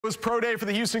It was pro day for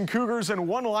the Houston Cougars, and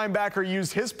one linebacker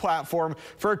used his platform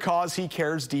for a cause he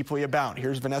cares deeply about.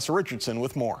 Here's Vanessa Richardson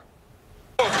with more.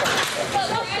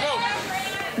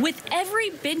 With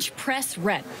every bench press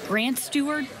rep, Grant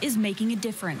Stewart is making a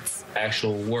difference.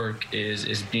 Actual work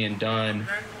is being done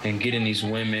and getting these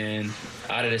women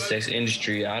out of the sex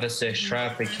industry, out of sex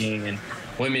trafficking, and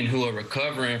women who are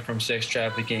recovering from sex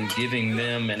trafficking, giving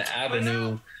them an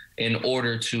avenue in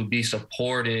order to be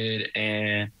supported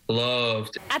and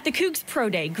loved. At the Cougs Pro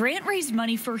Day, Grant raised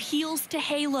money for Heels to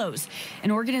Halos,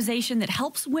 an organization that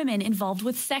helps women involved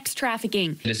with sex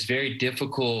trafficking. It's very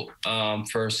difficult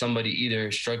for somebody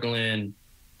either struggling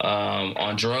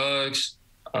on drugs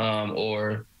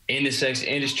or in the sex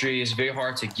industry. It's very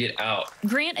hard to get out.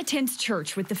 Grant attends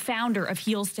church with the founder of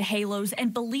Heels to Halos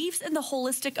and believes in the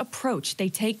holistic approach they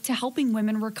take to helping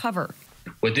women recover.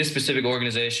 With this specific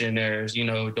organization, there's,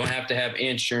 don't have to have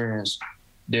insurance.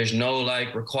 There's no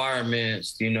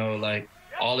requirements,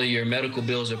 all of your medical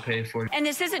bills are paid for. And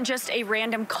this isn't just a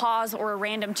random cause or a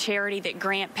random charity that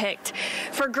Grant picked.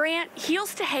 For Grant,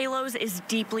 Heels to Halos is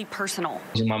deeply personal.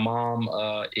 My mom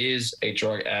is a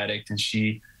drug addict, and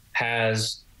she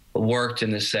has worked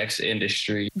in the sex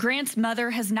industry. Grant's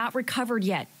mother has not recovered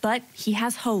yet, but he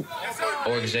has hope.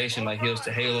 An organization like Heels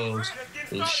to Halos,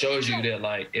 it shows you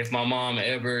that if my mom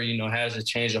ever, has a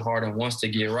change of heart and wants to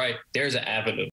get right, there's an avenue.